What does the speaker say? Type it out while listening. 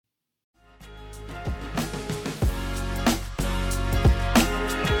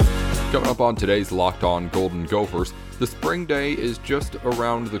Coming up on today's Locked On Golden Gophers, the spring day is just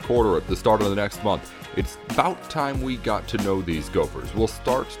around the corner at the start of the next month. It's about time we got to know these Gophers. We'll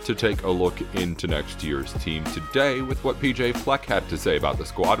start to take a look into next year's team today with what PJ Fleck had to say about the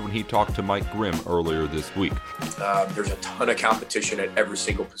squad when he talked to Mike Grimm earlier this week. There's a ton of competition at every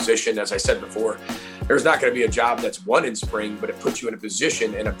single position. As I said before, there's not going to be a job that's won in spring, but it puts you in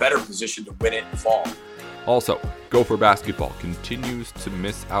a better position to win it in fall. Also, Gopher basketball continues to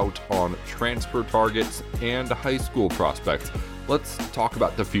miss out on transfer targets and high school prospects. Let's talk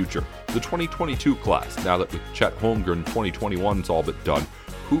about the future. The 2022 class, now that with Chet Holmgren 2021's all but done,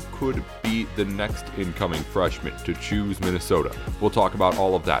 who could be the next incoming freshman to choose Minnesota? We'll talk about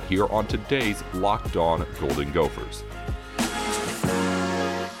all of that here on today's Locked On Golden Gophers.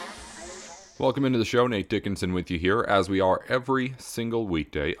 Welcome into the show. Nate Dickinson with you here, as we are every single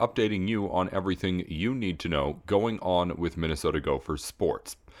weekday, updating you on everything you need to know going on with Minnesota Gophers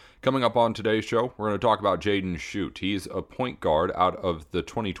sports. Coming up on today's show, we're going to talk about Jaden Schutt. He's a point guard out of the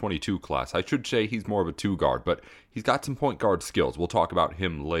 2022 class. I should say he's more of a two guard, but he's got some point guard skills. We'll talk about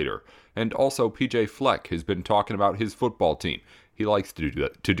him later. And also, PJ Fleck has been talking about his football team. He likes to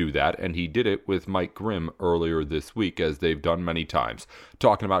do that, and he did it with Mike Grimm earlier this week, as they've done many times,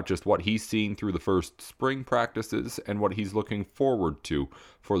 talking about just what he's seen through the first spring practices and what he's looking forward to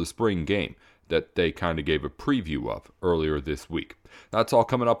for the spring game that they kind of gave a preview of earlier this week. That's all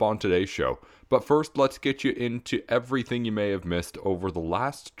coming up on today's show. But first, let's get you into everything you may have missed over the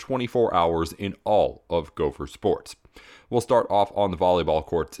last 24 hours in all of Gopher sports. We'll start off on the volleyball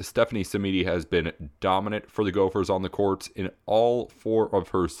courts. Stephanie Samiti has been dominant for the Gophers on the courts in all 4 of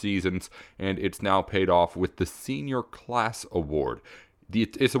her seasons, and it's now paid off with the Senior Class Award.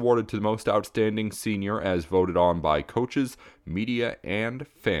 It's awarded to the most outstanding senior as voted on by coaches, media, and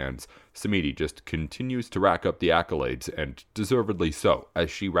fans. Samiti just continues to rack up the accolades, and deservedly so, as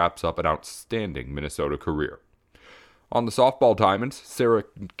she wraps up an outstanding Minnesota career. On the softball diamonds, Sarah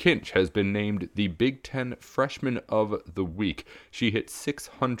Kinch has been named the Big Ten Freshman of the Week. She hit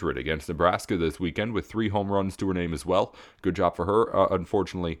 .600 against Nebraska this weekend with 3 home runs to her name as well. Good job for her.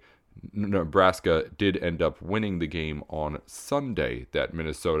 Unfortunately, Nebraska did end up winning the game on Sunday that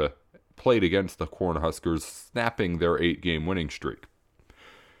Minnesota played against the Cornhuskers, snapping their 8-game winning streak.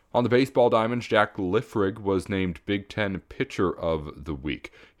 On the baseball diamonds, Jack Liffrig was named Big Ten Pitcher of the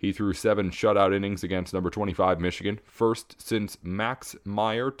Week. He threw 7 shutout innings against number 25 Michigan, first since Max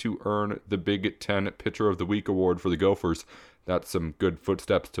Meyer to earn the Big Ten Pitcher of the Week award for the Gophers. That's some good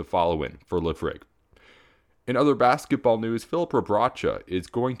footsteps to follow in for Liffrig. In other basketball news, Filip Rebraca is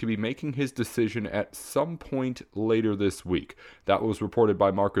going to be making his decision at some point later this week. That was reported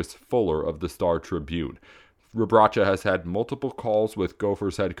by Marcus Fuller of the Star Tribune. Rebraca has had multiple calls with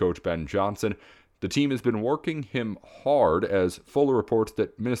Gophers head coach Ben Johnson. The team has been working him hard, as Fuller reports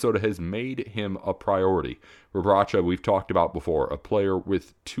that Minnesota has made him a priority. Rebraca, we've talked about before, a player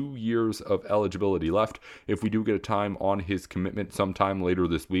with 2 years of eligibility left. If we do get a time on his commitment sometime later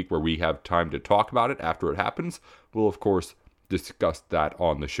this week where we have time to talk about it after it happens, we'll of course discuss that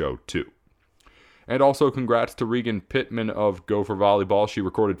on the show too. And also congrats to Regan Pittman of Gopher Volleyball. She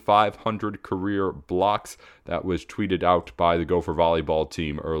recorded 500 career blocks. That was tweeted out by the Gopher Volleyball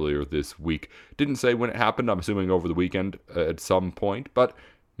team earlier this week. Didn't say when it happened. I'm assuming over the weekend at some point. But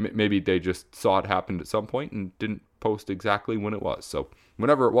maybe they just saw it happen at some point and didn't post exactly when it was. So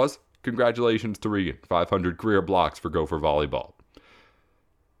whenever it was, congratulations to Regan. 500 career blocks for Gopher Volleyball.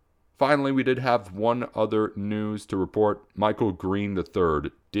 Finally, we did have one other news to report. Michael Green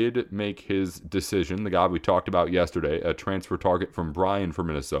III did make his decision, the guy we talked about yesterday, a transfer target from Bryan for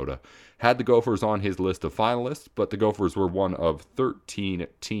Minnesota. Had the Gophers on his list of finalists, but the Gophers were one of 13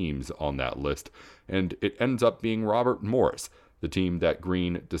 teams on that list. And it ends up being Robert Morris, the team that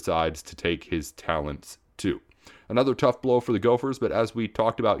Green decides to take his talents to. Another tough blow for the Gophers, but as we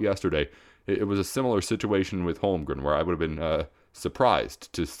talked about yesterday, it was a similar situation with Holmgren, where I would have been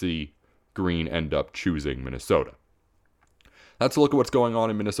surprised to see Green end up choosing Minnesota. Let's look at what's going on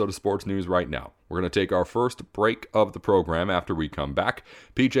in Minnesota sports news right now. We're going to take our first break of the program. After we come back,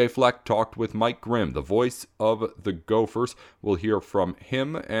 PJ Fleck talked with Mike Grimm, the voice of the Gophers. We'll hear from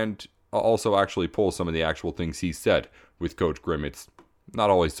him and also actually pull some of the actual things he said with Coach Grimm. It's not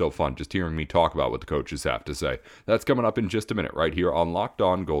always so fun just hearing me talk about what the coaches have to say. That's coming up in just a minute right here on Locked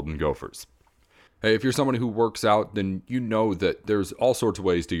On Golden Gophers. Hey, if you're someone who works out, then you know that there's all sorts of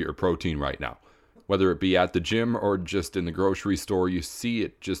ways to get your protein right now. Whether it be at the gym or just in the grocery store, you see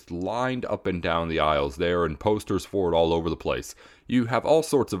it just lined up and down the aisles there and posters for it all over the place. You have all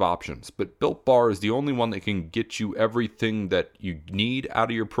sorts of options, but Built Bar is the only one that can get you everything that you need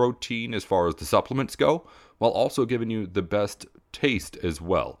out of your protein as far as the supplements go, while also giving you the best taste as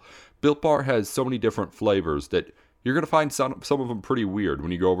well. Built Bar has so many different flavors that you're going to find some of them pretty weird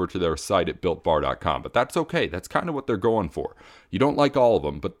when you go over to their site at BuiltBar.com. But that's okay. That's kind of what they're going for. You don't like all of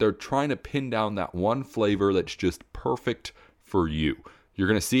them, but they're trying to pin down that one flavor that's just perfect for you. You're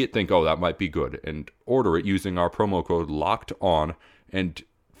going to see it, think, oh, that might be good, and order it using our promo code LOCKEDON and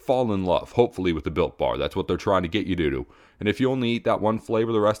fall in love, hopefully, with the Built Bar. That's what they're trying to get you to do. And if you only eat that one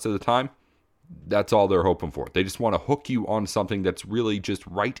flavor the rest of the time, that's all they're hoping for. They just want to hook you on something that's really just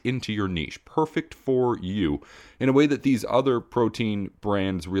right into your niche, perfect for you, in a way that these other protein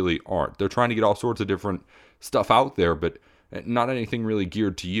brands really aren't. They're trying to get all sorts of different stuff out there, but not anything really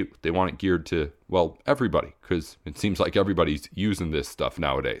geared to you. They want it geared to, well, everybody, because it seems like everybody's using this stuff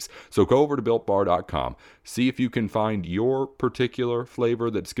nowadays. So go over to BuiltBar.com, see if you can find your particular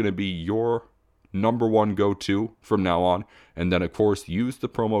flavor that's going to be your number one go-to from now on, and then of course use the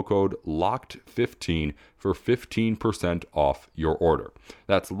promo code LOCKED15 for 15% off your order.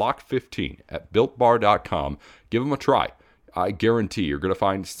 That's LOCKED15 at BuiltBar.com. Give them a try. I guarantee you're going to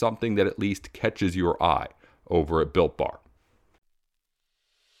find something that at least catches your eye over at Built Bar.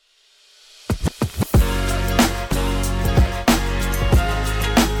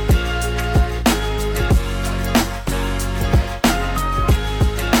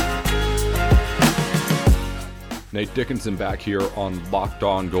 Nate Dickinson back here on Locked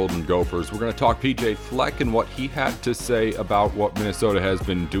On Golden Gophers. We're going to talk PJ Fleck and what he had to say about what Minnesota has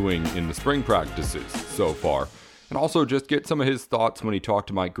been doing in the spring practices so far. And also just get some of his thoughts when he talked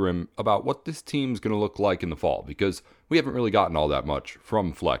to Mike Grimm about what this team's going to look like in the fall. Because we haven't really gotten all that much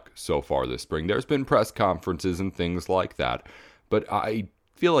from Fleck so far this spring. There's been press conferences and things like that. But I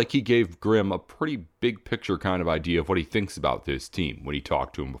feel like he gave Grimm a pretty big picture kind of idea of what he thinks about this team when he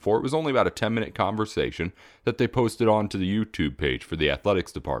talked to him before. It was only about a 10-minute conversation that they posted onto the YouTube page for the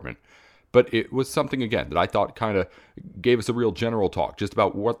athletics department. But it was something, again, that I thought kind of gave us a real general talk just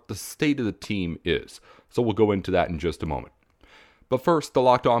about what the state of the team is. So we'll go into that in just a moment. But first, the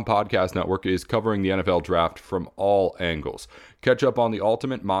Locked On Podcast Network is covering the NFL Draft from all angles. Catch up on the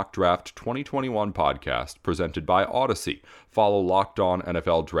Ultimate Mock Draft 2021 podcast presented by Odyssey. Follow Locked On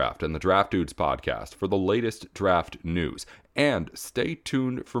NFL Draft and the Draft Dudes podcast for the latest draft news. And stay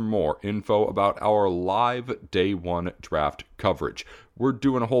tuned for more info about our live Day 1 draft coverage. We're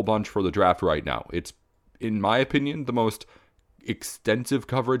doing a whole bunch for the draft right now. It's, in my opinion, the most extensive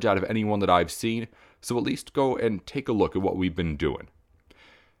coverage out of anyone that I've seen. So at least go and take a look at what we've been doing.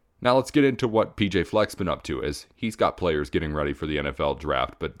 Now let's get into what PJ Fleck's been up to, as he's got players getting ready for the NFL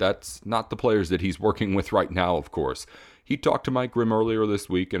draft, but that's not the players that he's working with right now, of course. He talked to Mike Grimm earlier this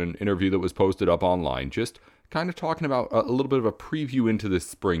week in an interview that was posted up online, just kind of talking about a little bit of a preview into this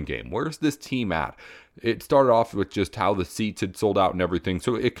spring game. Where's this team at? It started off with just how the seats had sold out and everything,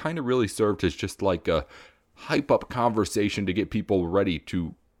 so it kind of really served as just like a hype-up conversation to get people ready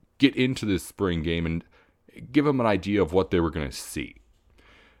to get into this spring game and give them an idea of what they were going to see.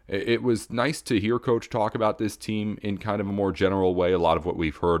 It was nice to hear Coach talk about this team in kind of a more general way. A lot of what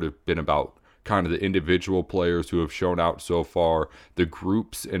we've heard have been about kind of the individual players who have shown out so far, the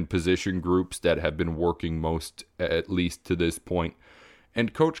groups and position groups that have been working most, at least to this point.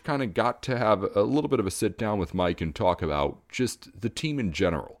 And Coach kind of got to have a little bit of a sit down with Mike and talk about just the team in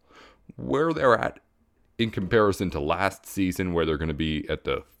general, where they're at in comparison to last season, where they're going to be at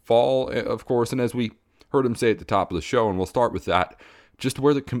the fall, of course, and as we heard him say at the top of the show, and we'll start with that, just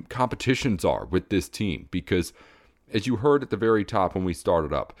where the competitions are with this team, because as you heard at the very top when we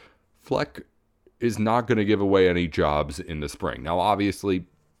started up, Fleck is not going to give away any jobs in the spring. Now, obviously,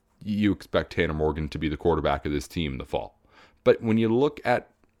 you expect Tanner Morgan to be the quarterback of this team in the fall, but when you look at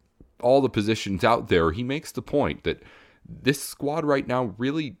all the positions out there, he makes the point that this squad right now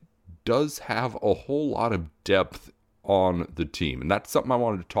really does have a whole lot of depth on the team. And that's something I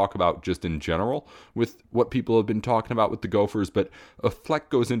wanted to talk about just in general with what people have been talking about with the Gophers, but Fleck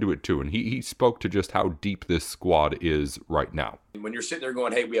goes into it too. And he spoke to just how deep this squad is right now. When you're sitting there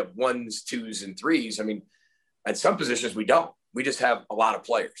going, hey, we have ones, twos, and threes. I mean, at some positions we don't. We just have a lot of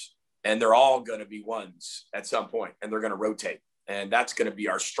players and they're all going to be ones at some point and they're going to rotate. And that's going to be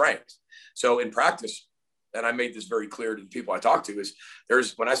our strength. So in practice, and I made this very clear to the people I talk to, is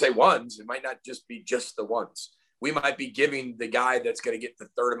when I say ones, it might not just be just the ones. We might be giving the guy that's going to get the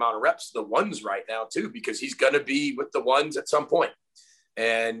third amount of reps the ones right now too, because he's going to be with the ones at some point.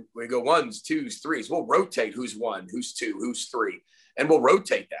 And we go ones, twos, threes. We'll rotate who's one, who's two, who's three. And we'll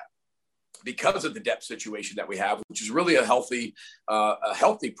rotate that because of the depth situation that we have, which is really a healthy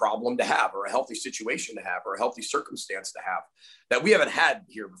problem to have, or a healthy situation to have, or a healthy circumstance to have that we haven't had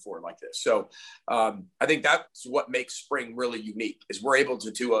here before like this. So I think that's what makes spring really unique, is we're able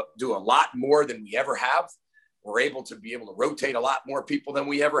to do a lot more than we ever have We're able to rotate a lot more people than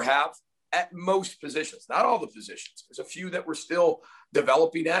we ever have at most positions, not all the positions. There's a few that we're still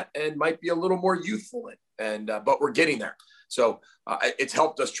developing at and might be a little more youthful in, but we're getting there. So it's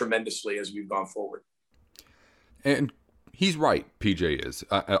helped us tremendously as we've gone forward. And he's right, PJ is.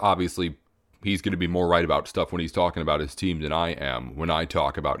 Obviously, he's going to be more right about stuff when he's talking about his team than I am when I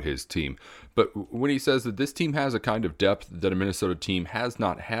talk about his team. But when he says that this team has a kind of depth that a Minnesota team has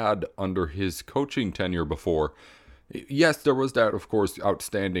not had under his coaching tenure before, yes, there was that, of course,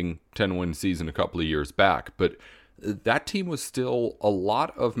 outstanding 10-win season a couple of years back, but that team was still a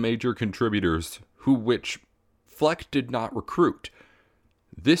lot of major contributors which Fleck did not recruit.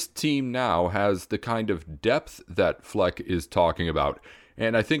 This team now has the kind of depth that Fleck is talking about,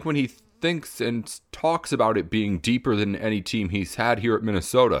 and I think when he thinks and talks about it being deeper than any team he's had here at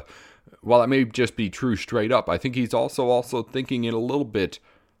Minnesota, while it may just be true straight up, I think he's also thinking it a little bit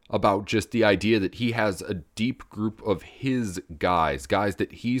about just the idea that he has a deep group of his guys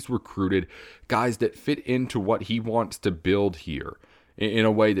that he's recruited, guys that fit into what he wants to build here in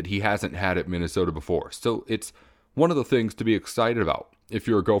a way that he hasn't had at Minnesota before. So it's one of the things to be excited about if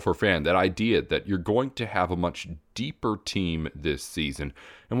you're a Gopher fan, that idea that you're going to have a much deeper team this season.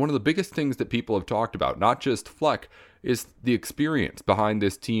 And one of the biggest things that people have talked about, not just Fleck, is the experience behind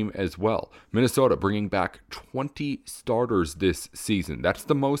this team as well. Minnesota bringing back 20 starters this season. That's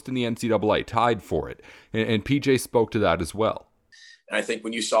the most in the NCAA, tied for it. And PJ spoke to that as well. And I think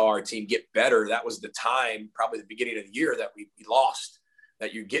when you saw our team get better, that was the time, probably the beginning of the year, that we lost.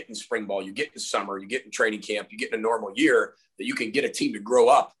 That you get in spring ball, you get in summer, you get in training camp, you get in a normal year, that you can get a team to grow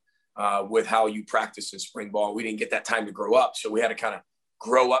up with how you practice in spring ball. We didn't get that time to grow up. So we had to kind of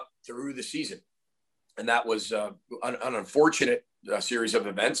grow up through the season. And that was an unfortunate series of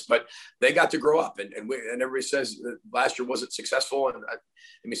events, but they got to grow up. And everybody says that last year wasn't successful. And I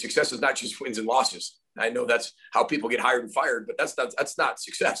mean, success is not just wins and losses. I know that's how people get hired and fired, but that's not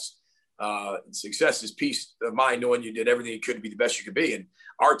success. Success is peace of mind, knowing you did everything you could to be the best you could be. And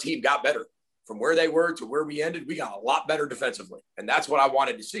our team got better from where they were to where we ended. We got a lot better defensively. And that's what I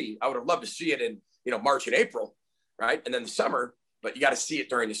wanted to see. I would have loved to see it in, March and April, right? And then the summer, but you got to see it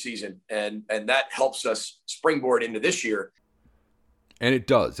during the season. And that helps us springboard into this year. And it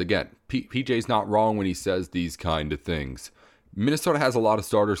does. Again, PJ's not wrong when he says these kind of things. Minnesota has a lot of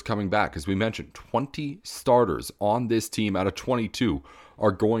starters coming back. As we mentioned, 20 starters on this team out of 22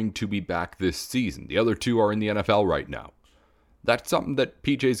 are going to be back this season. The other 2 are in the NFL right now. That's something that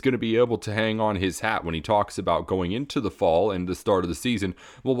PJ's going to be able to hang on his hat when he talks about going into the fall and the start of the season.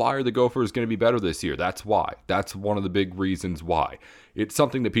 Well, why are the Gophers going to be better this year? That's why. That's one of the big reasons why. It's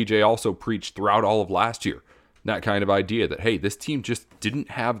something that PJ also preached throughout all of last year. That kind of idea that, hey, this team just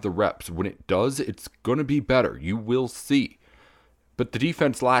didn't have the reps. When it does, it's going to be better. You will see. But the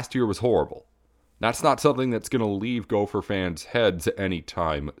defense last year was horrible. That's not something that's going to leave Gopher fans' heads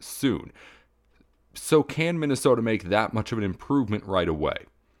anytime soon. So can Minnesota make that much of an improvement right away?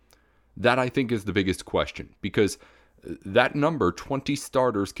 That, I think, is the biggest question, because that number, 20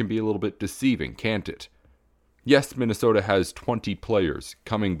 starters, can be a little bit deceiving, can't it? Yes, Minnesota has 20 players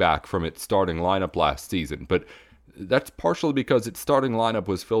coming back from its starting lineup last season, but that's partially because its starting lineup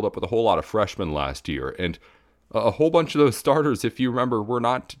was filled up with a whole lot of freshmen last year, and a whole bunch of those starters, if you remember, were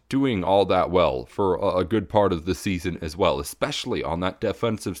not doing all that well for a good part of the season as well, especially on that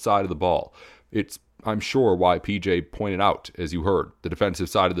defensive side of the ball. It's, I'm sure, why PJ pointed out, as you heard, the defensive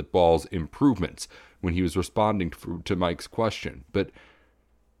side of the ball's improvements when he was responding to Mike's question. But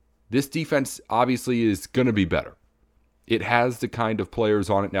this defense obviously is going to be better. It has the kind of players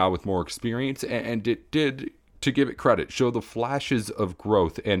on it now with more experience, and it did, to give it credit, show the flashes of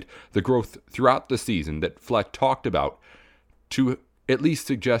growth and the growth throughout the season that Fleck talked about to at least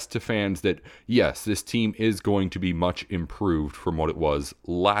suggest to fans that, yes, this team is going to be much improved from what it was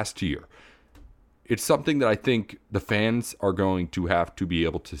last year. It's something that I think the fans are going to have to be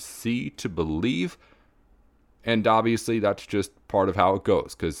able to see to believe, and obviously that's just part of how it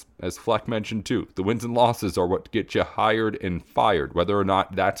goes, because as Fleck mentioned too, the wins and losses are what get you hired and fired, whether or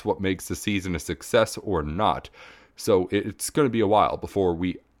not that's what makes the season a success or not. So it's going to be a while before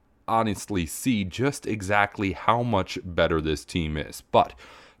we honestly see just exactly how much better this team is. But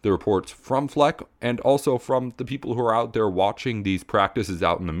the reports from Fleck and also from the people who are out there watching these practices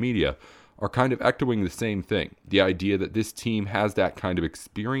out in the media are kind of echoing the same thing. The idea that this team has that kind of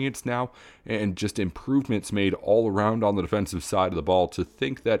experience now and just improvements made all around on the defensive side of the ball to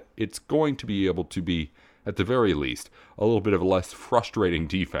think that it's going to be able to be, at the very least, a little bit of a less frustrating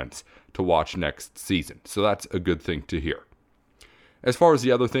defense to watch next season. So that's a good thing to hear. As far as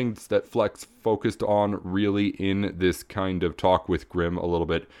the other things that Fleck's focused on really in this kind of talk with Grimm a little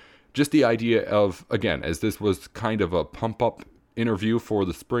bit, just the idea of, again, as this was kind of a pump-up interview for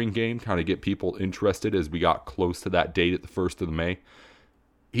the spring game, kind of get people interested as we got close to that date at the 1st of May,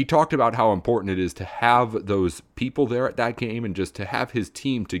 he talked about how important it is to have those people there at that game and just to have his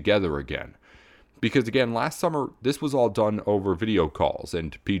team together again. Because again, last summer, this was all done over video calls,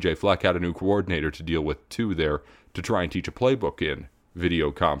 and PJ Fleck had a new coordinator to deal with too there to try and teach a playbook in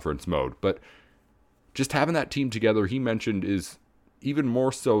video conference mode. But just having that team together, he mentioned, is even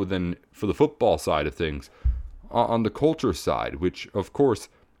more so than for the football side of things, on the culture side, which of course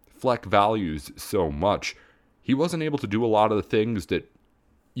Fleck values so much. He wasn't able to do a lot of the things that,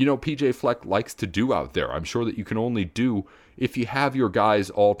 PJ Fleck likes to do out there. I'm sure that you can only do if you have your guys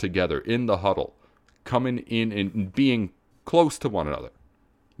all together in the huddle, coming in and being close to one another,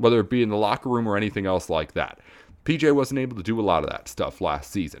 whether it be in the locker room or anything else like that. PJ wasn't able to do a lot of that stuff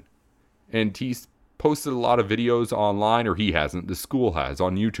last season. And he's posted a lot of videos online, or he hasn't, the school has,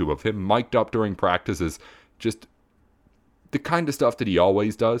 on YouTube of him mic'd up during practices, just the kind of stuff that he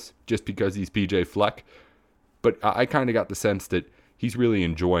always does, just because he's PJ Fleck. But I kind of got the sense that he's really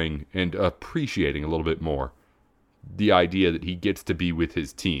enjoying and appreciating a little bit more the idea that he gets to be with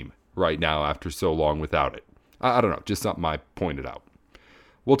his team right now after so long without it. I don't know, just something I pointed out.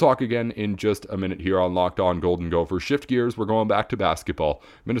 We'll talk again in just a minute here on Locked On Golden Gophers. Shift gears, we're going back to basketball.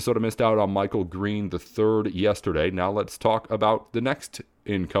 Minnesota missed out on Michael Green III yesterday. Now let's talk about the next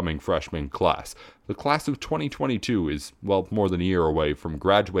incoming freshman class. The class of 2022 is, more than a year away from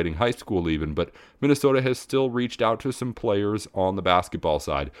graduating high school even, but Minnesota has still reached out to some players on the basketball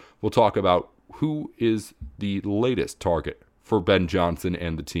side. We'll talk about who is the latest target for Ben Johnson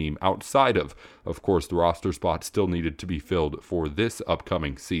and the team, outside of course, the roster spot still needed to be filled for this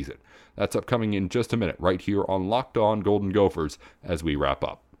upcoming season. That's upcoming in just a minute, right here on Locked On Golden Gophers, as we wrap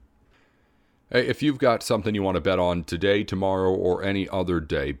up. Hey, if you've got something you want to bet on today, tomorrow, or any other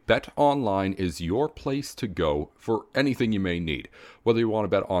day, BetOnline is your place to go for anything you may need. Whether you want to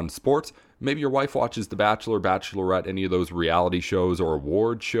bet on sports, maybe your wife watches The Bachelor, Bachelorette, any of those reality shows or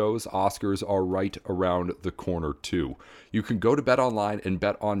award shows, Oscars are right around the corner too. You can go to BetOnline and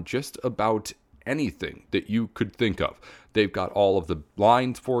bet on just about anything that you could think of. They've got all of the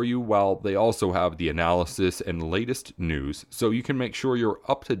lines for you, while they also have the analysis and latest news, so you can make sure you're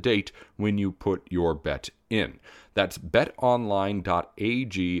up to date when you put your bet in. That's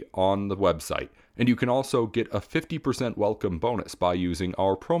betonline.ag on the website, and you can also get a 50% welcome bonus by using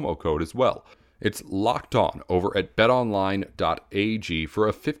our promo code as well. It's Locked On over at betonline.ag for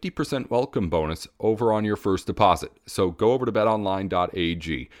a 50% welcome bonus over on your first deposit. So go over to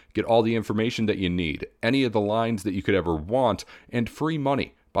betonline.ag, get all the information that you need, any of the lines that you could ever want, and free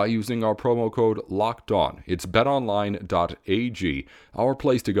money by using our promo code Locked On. It's betonline.ag, our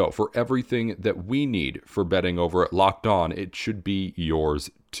place to go for everything that we need for betting over at Locked On. It should be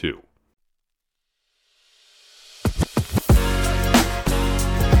yours too.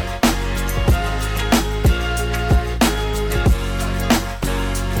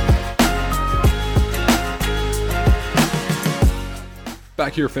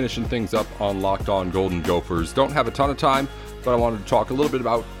 Back here finishing things up on Locked On Golden Gophers. Don't have a ton of time, but I wanted to talk a little bit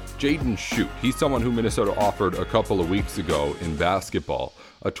about Jaden Schutt. He's someone who Minnesota offered a couple of weeks ago in basketball,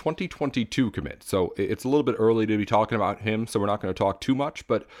 a 2022 commit. So it's a little bit early to be talking about him, so we're not going to talk too much,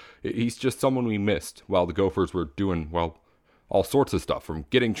 but he's just someone we missed while the Gophers were doing, all sorts of stuff, from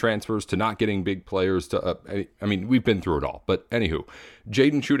getting transfers to not getting big players to, we've been through it all. But anywho,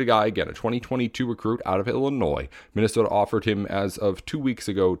 Jaden Schutt, a guy, again, a 2022 recruit out of Illinois. Minnesota offered him as of 2 weeks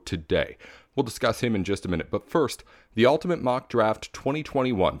ago today. We'll discuss him in just a minute. But first, the Ultimate Mock Draft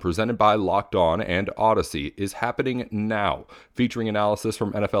 2021, presented by Locked On and Odyssey, is happening now, featuring analysis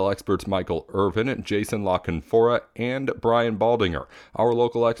from NFL experts Michael Irvin, Jason La Canfora, and Brian Baldinger, our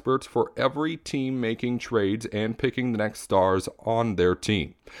local experts for every team making trades and picking the next stars on their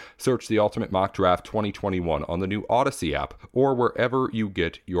team. Search the Ultimate Mock Draft 2021 on the new Odyssey app or wherever you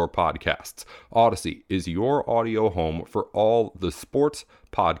get your podcasts. Odyssey is your audio home for all the sports,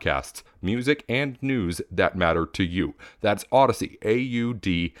 podcasts, music, and news that matter to you. That's Odyssey,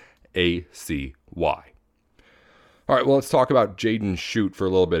 Audacy. All right, well, let's talk about Jaden Schutt for a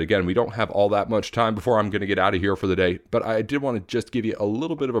little bit. Again, we don't have all that much time before I'm going to get out of here for the day, but I did want to just give you a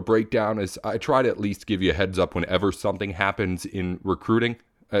little bit of a breakdown, as I try to at least give you a heads up whenever something happens in recruiting,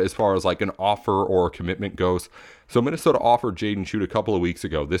 as far as like an offer or a commitment goes. So Minnesota offered Jaden Schutt a couple of weeks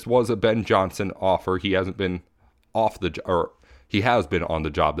ago. This was a Ben Johnson offer. He hasn't been he has been on the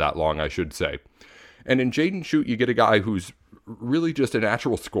job that long, I should say. And in Jaden Schutt, you get a guy who's really just a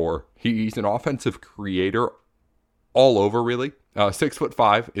natural scorer. He's an offensive creator all over, really.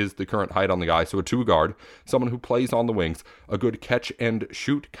 6'5" is the current height on the guy, so a 2 guard, someone who plays on the wings, a good catch and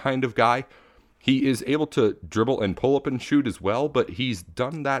shoot kind of guy. He is able to dribble and pull up and shoot as well, but he's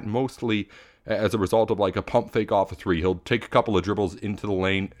done that mostly as a result of like a pump fake off a three. He'll take a couple of dribbles into the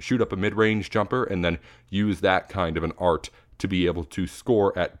lane, shoot up a mid-range jumper, and then use that kind of an art to be able to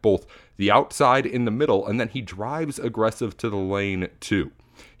score at both the outside, in the middle, and then he drives aggressive to the lane too.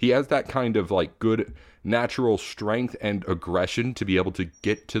 He has that kind of like good natural strength and aggression to be able to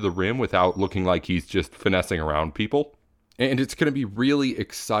get to the rim without looking like he's just finessing around people. And it's going to be really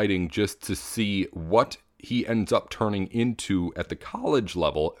exciting just to see what he ends up turning into at the college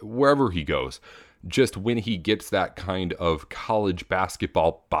level, wherever he goes, just when he gets that kind of college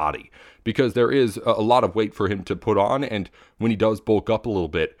basketball body. Because there is a lot of weight for him to put on, and when he does bulk up a little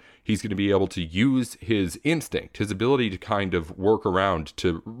bit, he's going to be able to use his instinct, his ability to kind of work around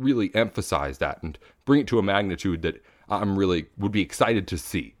to really emphasize that and bring it to a magnitude that I'm really would be excited to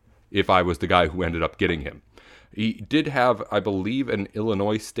see if I was the guy who ended up getting him. He did have, I believe, an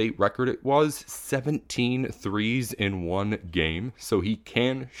Illinois State record. It was 17 threes in one game, so he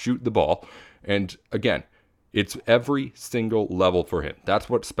can shoot the ball. And again, it's every single level for him. That's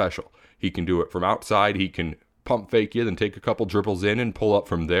what's special. He can do it from outside. He can pump fake you, then take a couple dribbles in and pull up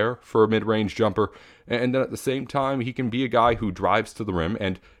from there for a mid-range jumper. And then at the same time, he can be a guy who drives to the rim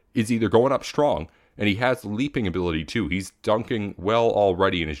and is either going up strong, and he has leaping ability too. He's dunking well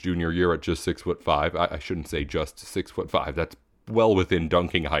already in his junior year at just 6'5". I shouldn't say just 6'5". That's well within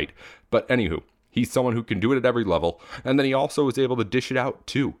dunking height. But anywho, he's someone who can do it at every level. And then he also is able to dish it out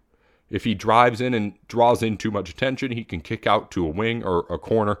too. If he drives in and draws in too much attention, he can kick out to a wing or a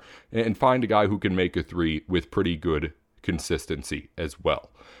corner and find a guy who can make a three with pretty good consistency as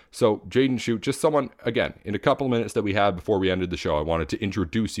well. So Jaden Schutt, just someone, again, in a couple of minutes that we had before we ended the show, I wanted to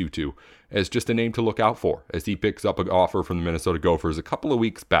introduce you to as just a name to look out for as he picks up an offer from the Minnesota Gophers a couple of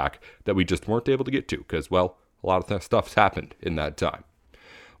weeks back that we just weren't able to get to because, well, a lot of stuff's happened in that time.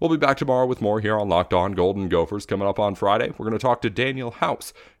 We'll be back tomorrow with more here on Locked On Golden Gophers. Coming up on Friday, we're going to talk to Daniel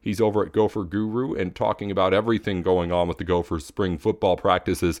House. He's over at Gopher Guru and talking about everything going on with the Gophers' spring football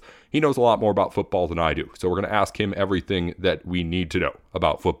practices. He knows a lot more about football than I do, so we're going to ask him everything that we need to know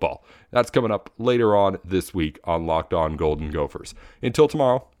about football. That's coming up later on this week on Locked On Golden Gophers. Until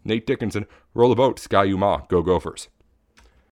tomorrow, Nate Dickinson, roll the boat, Sky Uma, go Gophers.